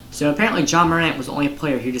So apparently John Morant was the only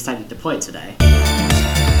player who decided to play today.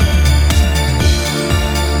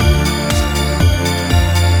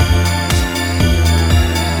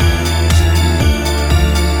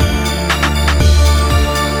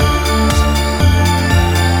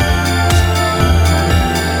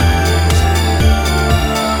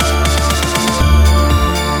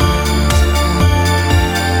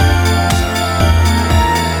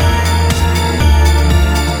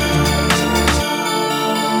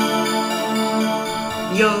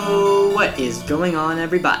 Yo, what is going on,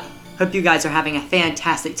 everybody? Hope you guys are having a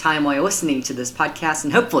fantastic time while you're listening to this podcast,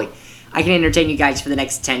 and hopefully I can entertain you guys for the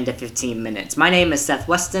next 10 to 15 minutes. My name is Seth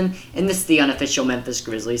Weston, and this is the Unofficial Memphis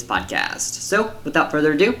Grizzlies podcast. So, without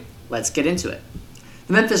further ado, let's get into it.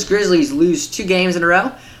 The Memphis Grizzlies lose 2 games in a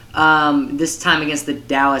row, this time against the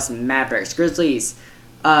Dallas Mavericks. Grizzlies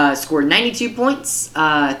scored 92 points,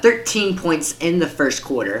 13 points in the first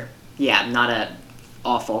quarter. Yeah,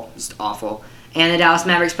 just awful. And the Dallas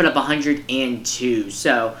Mavericks put up 102.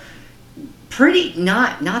 So, pretty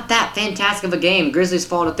not that fantastic of a game. Grizzlies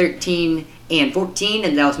fall to 13-14,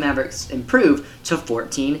 and the Dallas Mavericks improve to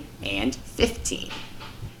 14-15.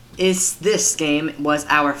 This game was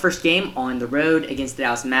our first game on the road against the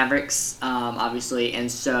Dallas Mavericks, obviously. And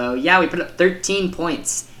so, yeah, we put up 13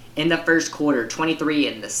 points in the first quarter, 23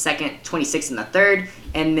 in the second, 26 in the third,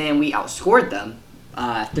 and then we outscored them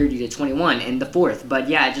 30-21 in the fourth. But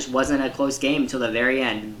yeah, it just wasn't a close game until the very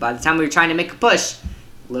end. By the time we were trying to make a push,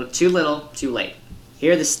 too little, too late.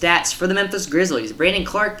 Here are the stats for the Memphis Grizzlies. Brandon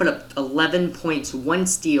Clark put up 11 points, 1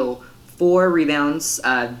 steal, 4 rebounds,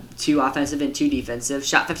 2 offensive and 2 defensive.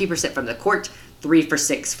 Shot 50% from the court, 3 for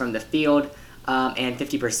 6 from the field, and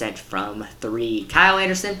 50% from 3. Kyle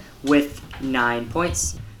Anderson with 9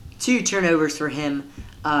 points. 2 turnovers for him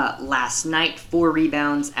last night, 4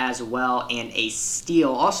 rebounds as well, and a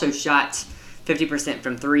steal. Also shot 50%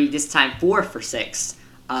 from 3, this time 4 for 6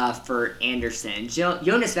 for Anderson.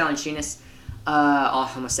 Jonas Valanciunas,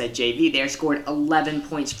 I almost said JV there, scored 11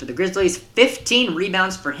 points for the Grizzlies, 15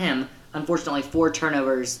 rebounds for him. Unfortunately, 4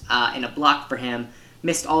 turnovers and a block for him.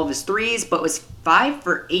 Missed all of his threes, but was 5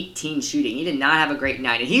 for 18 shooting. He did not have a great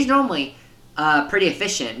night, and he's normally pretty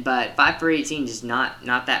efficient, but 5 for 18 is not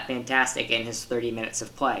that fantastic in his 30 minutes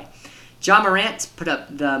of play. John Morant put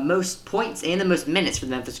up the most points and the most minutes for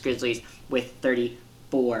the Memphis Grizzlies with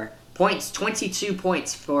 34 points. 22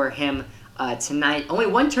 points for him tonight. Only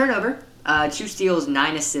 1 turnover, 2 steals,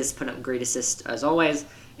 9 assists, put up great assists as always,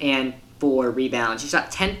 and 4 rebounds. He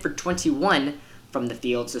shot 10 for 21 from the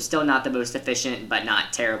field, so still not the most efficient, but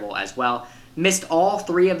not terrible as well. Missed all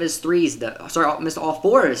 4 of his threes, though,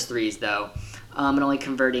 and only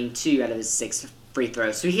converting 2 out of his 6 free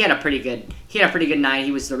throws. So he had a pretty good night.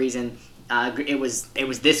 He was the reason it was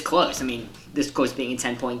this close. I mean, this close being a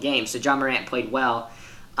 10-point game. So John Morant played well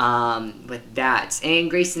with that. And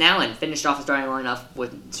Grayson Allen finished off the starting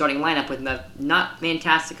lineup with a not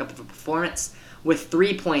fantastic of a performance with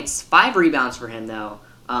 3 points, 5 rebounds for him though,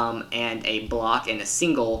 and a block and a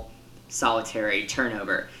single solitary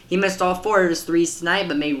turnover. He missed all 4 of his threes tonight,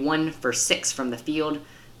 but made 1 for 6 from the field,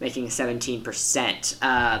 making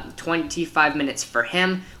 17%. 25 minutes for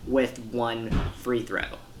him with 1 free throw.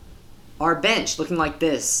 Our bench looking like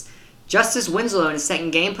this. Justice Winslow in his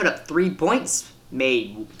second game put up 3 points,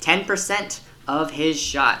 made 10% of his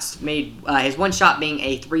shots. Made his 1 shot being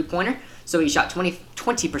a 3-pointer, so he shot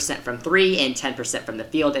 20% from 3 and 10% from the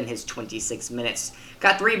field in his 26 minutes.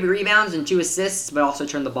 Got 3 rebounds and 2 assists, but also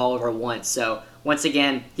turned the ball over once. So once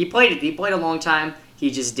again, he played a long time. He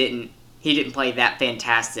just didn't play that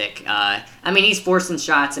fantastic. I mean, he's forcing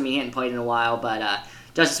shots. I mean, he hadn't played in a while, but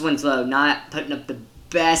Justice Winslow not putting up the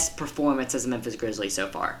best performance as a Memphis Grizzly so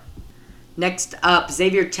far. Next up,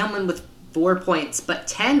 Xavier Tillman with 4 points, but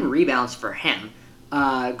 10 rebounds for him.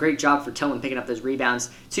 Great job for Tillman picking up those rebounds.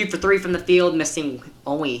 2 for 3 from the field, his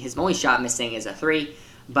only shot missing is a 3.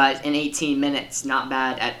 But in 18 minutes, not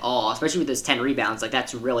bad at all, especially with those 10 rebounds. Like,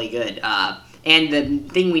 that's really good. And the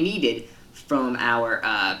thing we needed from our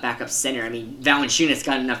backup center, I mean, Valanciunas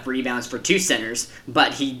got enough rebounds for 2 centers,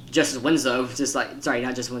 but Xavier Tillman was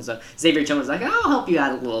like, I'll help you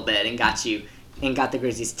out a little bit, and got the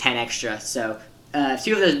Grizzlies 10 extra. So 2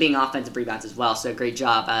 of those being offensive rebounds as well. So great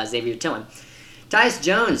job, Xavier Tillman. Tyus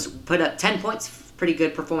Jones put up 10 points, pretty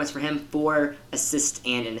good performance for him, 4 assists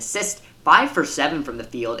and an assist. 5 for 7 from the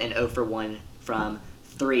field and 0 for 1 from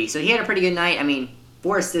 3. So he had a pretty good night. I mean,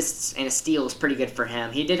 4 assists and a steal is pretty good for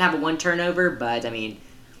him. He did have a 1 turnover, but I mean,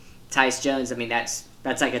 Tyus Jones, I mean, that's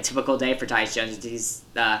like a typical day for Tyus Jones. He's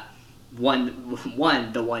the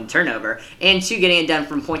 1 turnover, and 2 getting it done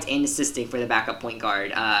from points and assisting for the backup point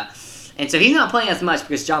guard. And so he's not playing as much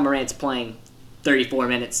because John Morant's playing 34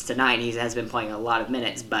 minutes tonight. He has been playing a lot of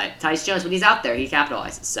minutes, but Tyus Jones, when he's out there, he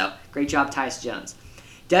capitalizes. So great job, Tyus Jones.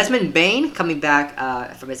 Desmond Bane, coming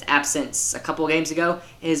back from his absence a couple of games ago,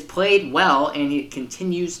 has played well, and he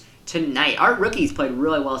continues tonight. Our rookies played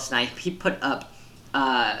really well tonight. He put up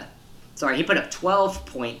 12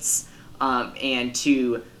 points and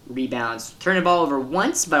 2 rebounds. Turned the ball over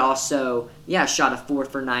once, but also, shot a 4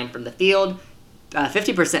 for 9 from the field.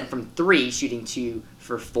 50% from 3, shooting 2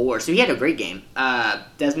 for 4. So he had a great game.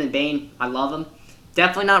 Desmond Bane, I love him.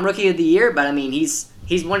 Definitely not Rookie of the Year, but I mean he's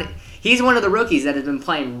one of the rookies that has been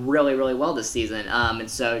playing really, really well this season. And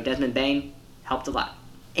so Desmond Bane helped a lot.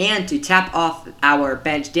 And to tap off our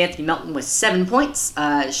bench, D'Anthony Melton with 7 points.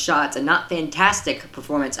 Shot a not fantastic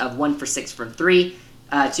performance of 1 for 6 from 3.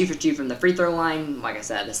 2 for 2 from the free throw line. Like I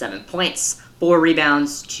said, the 7 points. 4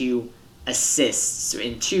 rebounds, 2 assists,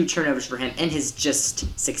 and 2 turnovers for him in his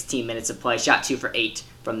just 16 minutes of play. Shot 2 for 8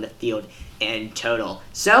 from the field in total.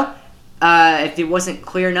 So, if it wasn't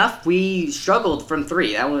clear enough, we struggled from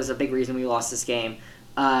 3. That was a big reason we lost this game.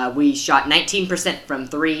 We shot 19% from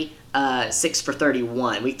 3, 6 for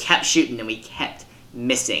 31. We kept shooting and we kept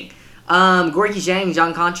missing. Gorgie Zhang and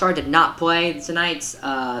John Conchar did not play tonight,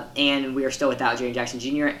 and we are still without Jaren Jackson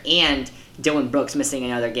Jr. and Dylan Brooks missing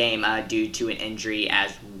another game due to an injury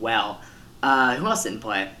as well. Who else didn't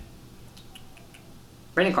play?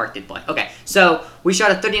 Brandon Clark did play. Okay, so we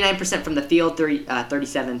shot a 39% from the field,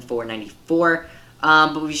 37 for 94.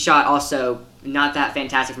 But we shot also not that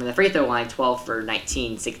fantastic from the free throw line, 12 for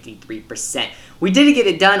 19, 63%. We did get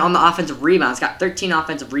it done on the offensive rebounds. Got 13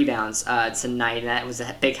 offensive rebounds tonight, and that was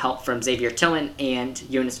a big help from Xavier Tillman and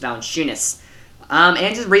Jonas Valanciunas.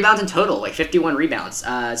 And just rebounds in total, like 51 rebounds.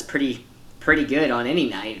 It's pretty good on any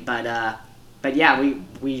night, but yeah,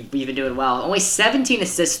 we've been doing well. Only 17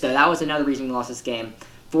 assists, though. That was another reason we lost this game.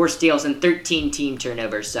 4 steals and 13 team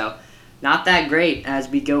turnovers, so not that great as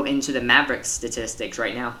we go into the Mavericks statistics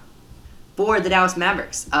right now. For the Dallas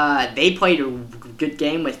Mavericks, they played a good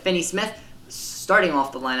game with Finney Smith starting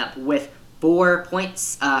off the lineup with 4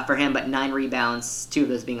 points for him, but 9 rebounds, 2 of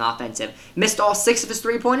those being offensive. Missed all 6 of his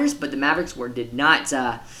 3-pointers, but the Mavericks did not.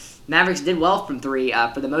 Mavericks did well from 3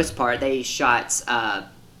 for the most part. They shot.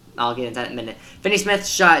 I'll get into that in a minute. Finney Smith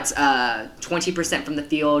shot 20% from the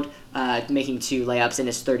field, making 2 layups in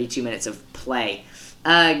his 32 minutes of play.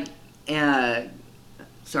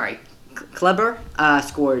 Kleber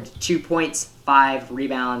scored 2 points, 5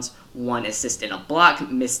 rebounds, 1 assist, and a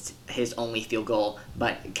block. Missed his only field goal,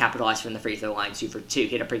 but capitalized from the free throw line, 2 for 2. He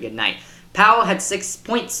had a pretty good night. Powell had 6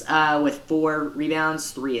 points with 4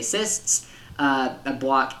 rebounds, 3 assists, a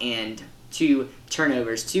block, and 2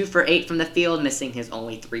 turnovers. 2 for 8 from the field, missing his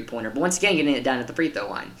only 3-pointer. But once again, getting it done at the free throw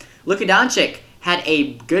line. Luka Doncic had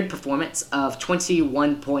a good performance of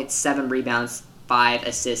 21 points, 7 rebounds, 5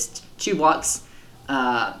 assists, 2 blocks.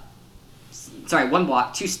 1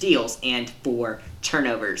 block, 2 steals, and 4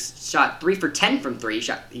 turnovers. Shot 3 for 10 from 3.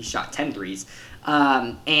 He shot 10 threes.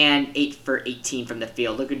 And 8 for 18 from the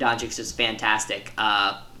field. Luka Doncic is fantastic.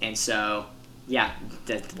 And so, yeah,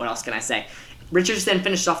 what else can I say? Richardson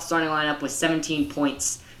finished off the starting lineup with 17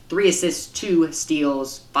 points, 3 assists, 2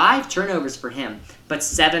 steals, 5 turnovers for him, but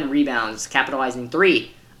 7 rebounds, capitalizing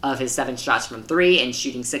 3 of his 7 shots from 3 and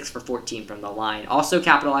shooting 6 for 14 from the line. Also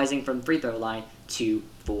capitalizing from the free throw line, 2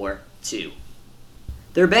 for 2.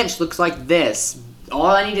 Their bench looks like this. All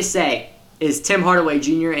I need to say is Tim Hardaway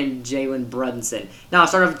Jr. and Jalen Brunson. Now, I'll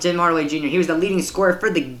start off with Tim Hardaway Jr. He was the leading scorer for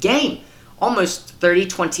the game. Almost 30,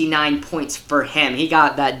 29 points for him. He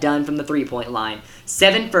got that done from the 3-point line.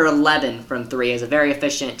 7 for 11 from 3 is a very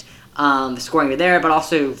efficient scoring there, but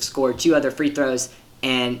also scored 2 other free throws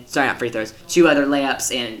and, 2 other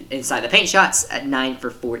layups and inside the paint shots at 9 for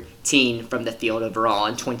 14 from the field overall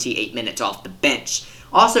and 28 minutes off the bench.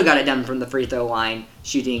 Also got it done from the free throw line,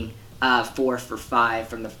 shooting 4 for 5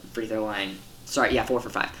 from the free throw line. 4 for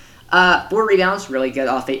 5. 4 rebounds, really good,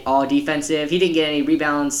 all defensive. He didn't get any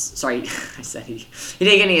rebounds. He didn't get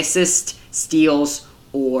any assists, steals,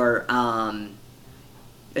 or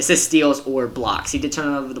blocks. He did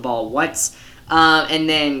turn over the ball once. And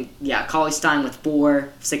then, Cauley Stein with 4,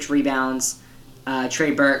 6 rebounds.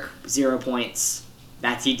 Trey Burke, 0 points.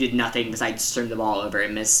 He did nothing besides turn the ball over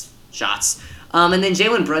and miss shots. And then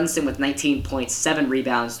Jalen Brunson with 19 points, 7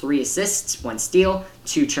 rebounds, 3 assists, 1 steal,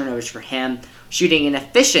 2 turnovers for him. Shooting an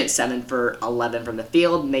efficient 7 for 11 from the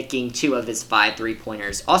field, making 2 of his 5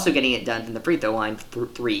 3-pointers. Also getting it done from the free throw line,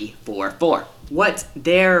 3 for 4. What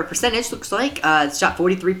their percentage looks like, shot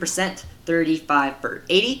 43%, 35 for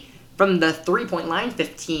 80. From the 3-point line,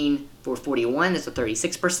 15 for 41, that's a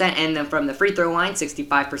 36%. And then from the free throw line,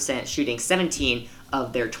 65%, shooting 17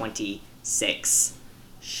 of their 26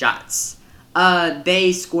 shots.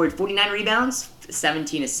 They scored 49 rebounds,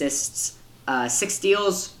 17 assists, 6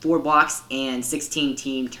 steals, 4 blocks, and 16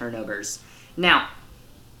 team turnovers. Now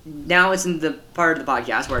it's in the part of the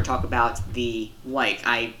podcast where I talk about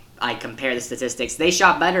I compare the statistics. They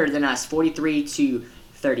shot better than us, 43 to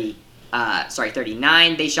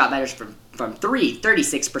 39. They shot better from 3,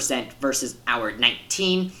 36% versus our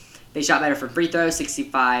 19. They shot better from free throws,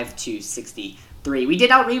 65 to 63. We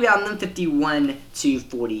did out-rebound them 51 to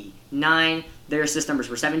 49. Their assist numbers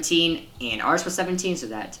were 17, and ours was 17, so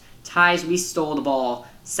that ties. We stole the ball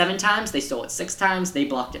 7 times. They stole it 6 times. They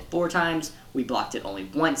blocked it 4 times. We blocked it only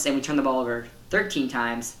once, and we turned the ball over 13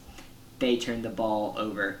 times. They turned the ball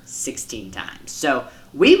over 16 times. So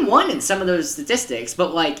we won in some of those statistics,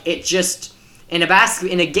 but it just in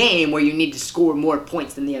a game where you need to score more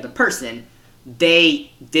points than the other person,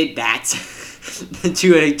 they did that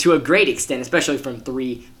to a great extent, especially from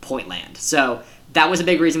 3-point land. So that was a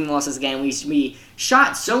big reason we lost this game. We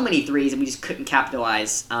shot so many threes and we just couldn't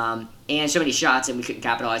capitalize, and so many shots and we couldn't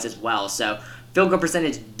capitalize as well. So field goal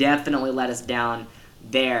percentage definitely let us down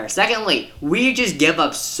there. Secondly, we just give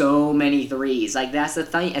up so many threes. That's the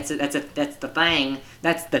thing. That's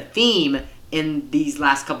the theme in these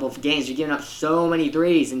last couple of games. You're giving up so many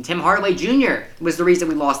threes, and Tim Hardaway Jr. was the reason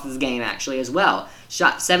we lost this game actually as well.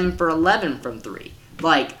 Shot 7 for 11 from 3.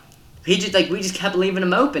 We just kept leaving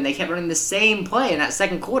him open. They kept running the same play in that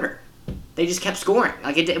second quarter. They just kept scoring.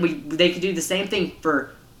 They could do the same thing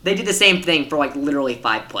for. They did the same thing for literally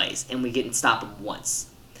 5 plays, and we didn't stop them once.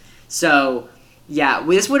 So yeah,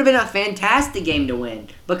 this would have been a fantastic game to win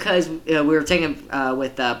because we were taking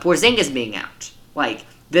with Porzingis being out.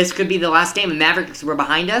 This could be the last game, and Mavericks were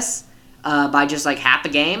behind us by just half a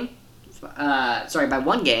game. By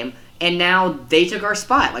 1 game, and now they took our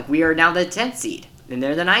spot. We are now the 10th seed, and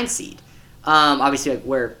they're the 9th seed. Obviously,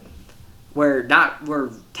 we're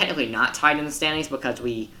technically not tied in the standings because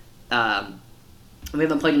we haven't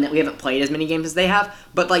played as many games as they have.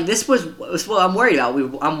 But this was what I'm worried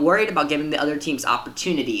about. I'm worried about giving the other teams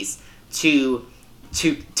opportunities to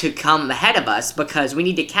come ahead of us because we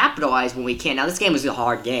need to capitalize when we can. Now this game was a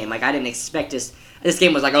hard game. I didn't expect this. This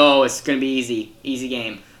game was it's gonna be easy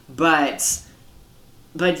game. But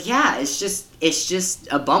yeah, it's just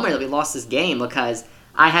a bummer that we lost this game because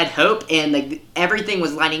I had hope and everything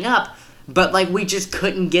was lining up, but we just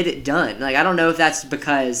couldn't get it done. I don't know if that's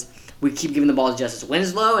because we keep giving the ball to Justice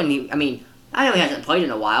Winslow, and I know he hasn't played in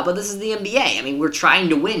a while, but this is the NBA. We're trying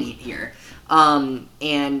to win here,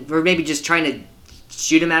 and we're maybe just trying to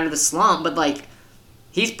shoot him out of the slump. But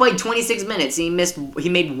he's played 26 minutes, and he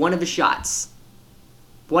made one of his shots,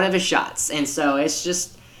 and so it's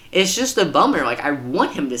just a bummer. I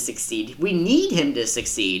want him to succeed. We need him to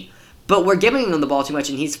succeed, but we're giving him the ball too much,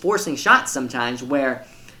 and he's forcing shots sometimes where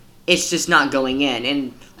it's just not going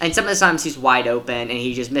in. And some of the times he's wide open and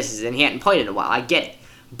he just misses it, and he hadn't played in a while. I get it.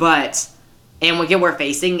 And we're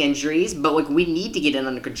facing injuries, but we need to get it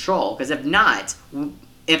under control because if not, we're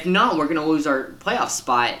going to lose our playoff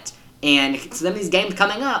spot. And some of these games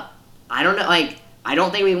coming up, I don't know. I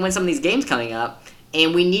don't think we can win some of these games coming up,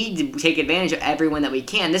 and we need to take advantage of everyone that we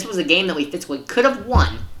can. This was a game that we physically could have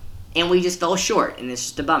won, and we just fell short, and it's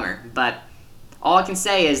just a bummer. But all I can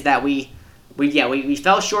say is that we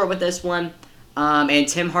fell short with this one. And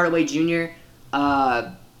Tim Hardaway Jr.,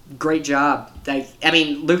 great job.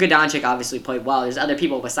 Luka Doncic obviously played well. There's other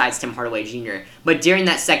people besides Tim Hardaway Jr. But during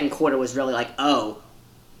that second quarter was really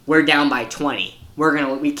we're down by 20.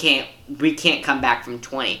 We can't come back from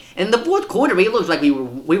 20. In the fourth quarter, we looked like we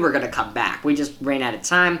were gonna come back. We just ran out of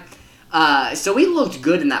time. So we looked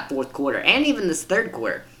good in that fourth quarter and even this third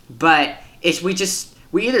quarter. But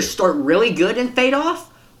we either start really good and fade off,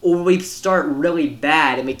 or we start really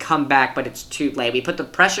bad and we come back, but it's too late. We put the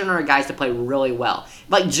pressure on our guys to play really well.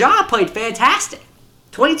 Ja played fantastic.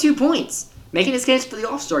 22 points. Making his case for the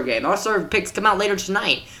All-Star game. All-Star picks come out later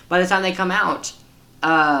tonight. By the time they come out,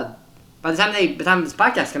 by the time this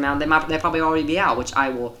podcast come out, they probably already be out, which I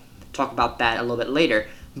will talk about that a little bit later.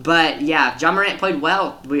 But yeah, Ja Morant played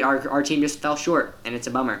well. Our team just fell short, and it's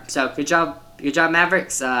a bummer. So good job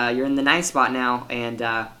Mavericks. You're in the 9th spot now, and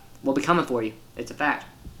we'll be coming for you. It's a fact.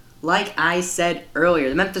 Like I said earlier,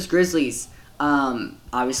 the Memphis Grizzlies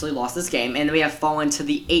obviously lost this game, and we have fallen to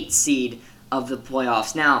the 8th seed of the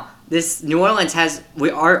playoffs. Now, this New Orleans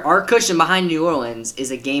our cushion behind New Orleans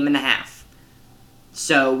is a game and a half.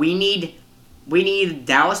 So we need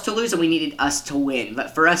Dallas to lose, and we needed us to win.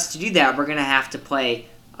 But for us to do that, we're gonna have to play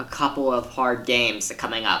a couple of hard games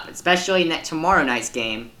coming up, especially in that tomorrow night's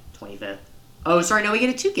game, 25th. Oh, sorry, no, we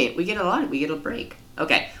get a 2 game. We get a break.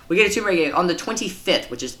 Okay, we get a 2 break game on the 25th,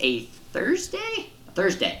 which is a Thursday.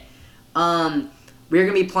 we're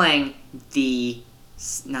going to be playing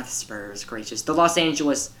not the Spurs, gracious, the Los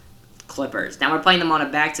Angeles Clippers. Now we're playing them on a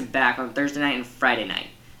back-to-back on Thursday night and Friday night.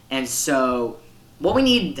 And so what we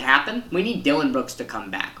need to happen, we need Dillon Brooks to come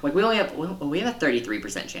back. Like we have a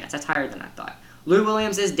 33% chance. That's higher than I thought. Lou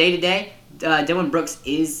Williams is day-to-day. Dillon Brooks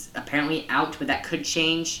is apparently out, but that could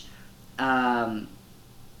change. That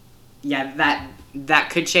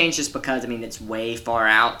could change just because, it's way far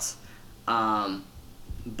out.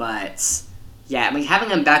 But yeah, having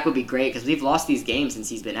him back would be great because we've lost these games since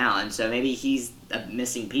he's been out, and so maybe he's a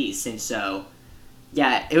missing piece. And so,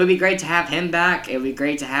 yeah, it would be great to have him back. It would be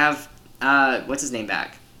great to have what's his name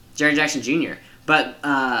back, Jaren Jackson Jr. But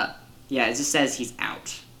it just says he's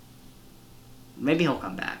out. Maybe he'll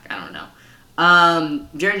come back. I don't know.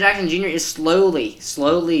 Jaren Jackson Jr. is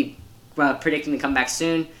slowly predicting to come back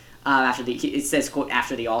soon. It says quote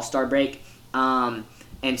after the All-Star break. And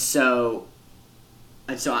so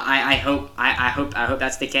I hope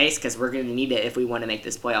that's the case because we're going to need it if we want to make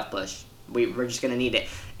this playoff push. We're just going to need it.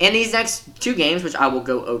 In these next two games, which I will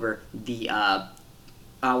go over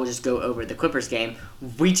I will just go over the Clippers game.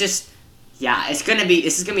 This is gonna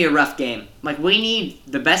be a rough game. Like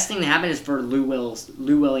the best thing to happen is for Lou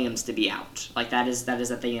Williams to be out. Like that is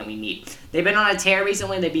the thing that we need. They've been on a tear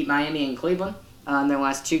recently. They beat Miami and Cleveland in their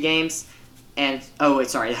last two games. And they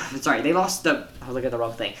lost look at the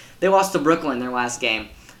wrong thing. They lost to Brooklyn their last game.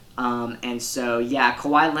 And so yeah,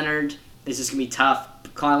 Kawhi Leonard is just gonna be tough.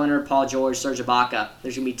 Kawhi Leonard, Paul George, Serge Ibaka,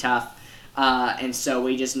 they're gonna be tough. And so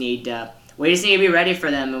we just need to be ready for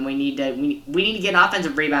them, and we need to get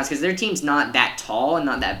offensive rebounds because their team's not that tall and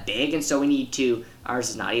not that big, and so we need to. Ours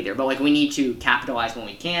is not either, but we need to capitalize when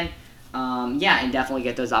we can. And definitely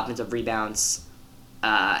get those offensive rebounds,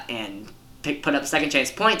 and put up second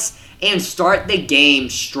chance points and start the game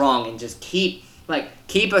strong and just keep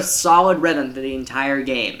a solid rhythm for the entire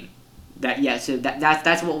game. That's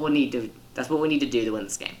what we need to. That's what we need to do to win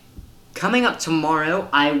this game. Coming up tomorrow,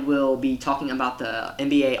 I will be talking about the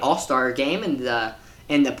NBA All-Star Game and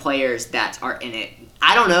the players that are in it.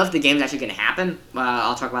 I don't know if the game's actually going to happen.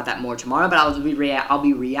 I'll talk about that more tomorrow, but I'll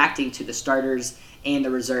be reacting to the starters and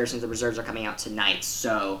the reserves since the reserves are coming out tonight.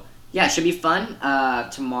 So, yeah, it should be fun.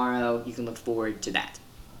 Tomorrow, you can look forward to that.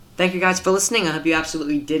 Thank you guys for listening. I hope you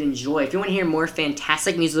absolutely did enjoy. If you want to hear more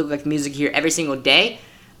fantastic music here every single day,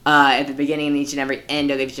 at the beginning and each and every end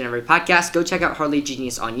of each and every podcast, go check out Hardly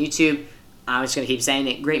Genius on YouTube. I'm just going to keep saying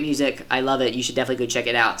it. Great music. I love it. You should definitely go check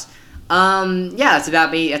it out. That's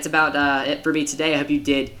about me. That's about it for me today. I hope you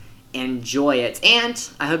did enjoy it. And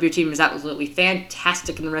I hope your team is absolutely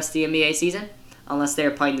fantastic in the rest of the NBA season, unless they're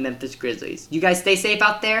playing the Memphis Grizzlies. You guys stay safe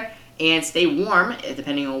out there and stay warm,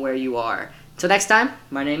 depending on where you are. Till next time,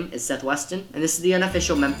 my name is Seth Weston, and this is the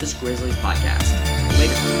Unofficial Memphis Grizzlies podcast.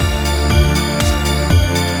 Later.